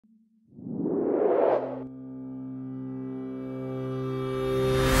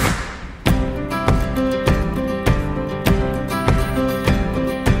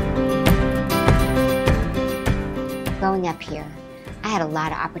up here, I had a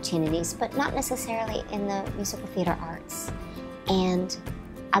lot of opportunities, but not necessarily in the musical theater arts. And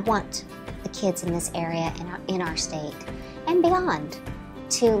I want the kids in this area and in our state and beyond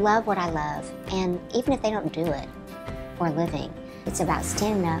to love what I love. And even if they don't do it for a living, it's about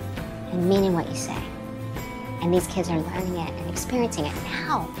standing up and meaning what you say. And these kids are learning it and experiencing it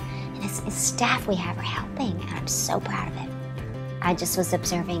now. And it's staff we have are helping, and I'm so proud of it. I just was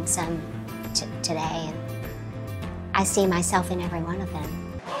observing some today, and I see myself in every one of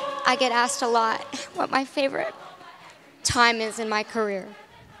them. I get asked a lot what my favorite time is in my career.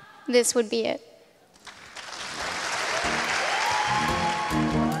 This would be it.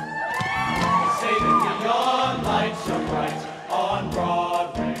 Say that neon lights are bright on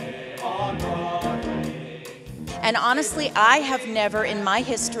Broadway, on Broadway. And honestly, I have never in my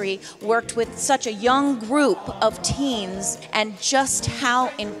history worked with such a young group of teens, and just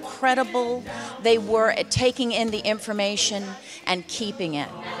how incredible they were at taking in the information and keeping it.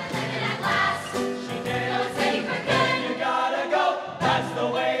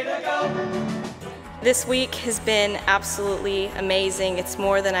 This week has been absolutely amazing. It's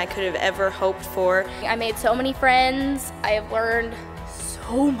more than I could have ever hoped for. I made so many friends. I have learned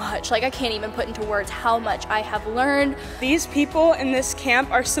so much. Like, I can't even put into words how much I have learned. These people in this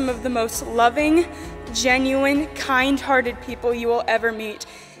camp are some of the most loving, genuine, kind-hearted people you will ever meet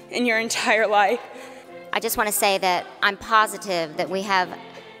in your entire life. I just want to say that I'm positive that we have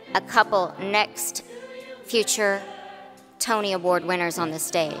a couple next future Tony Award winners on the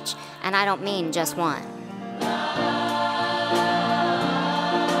stage, and I don't mean just one.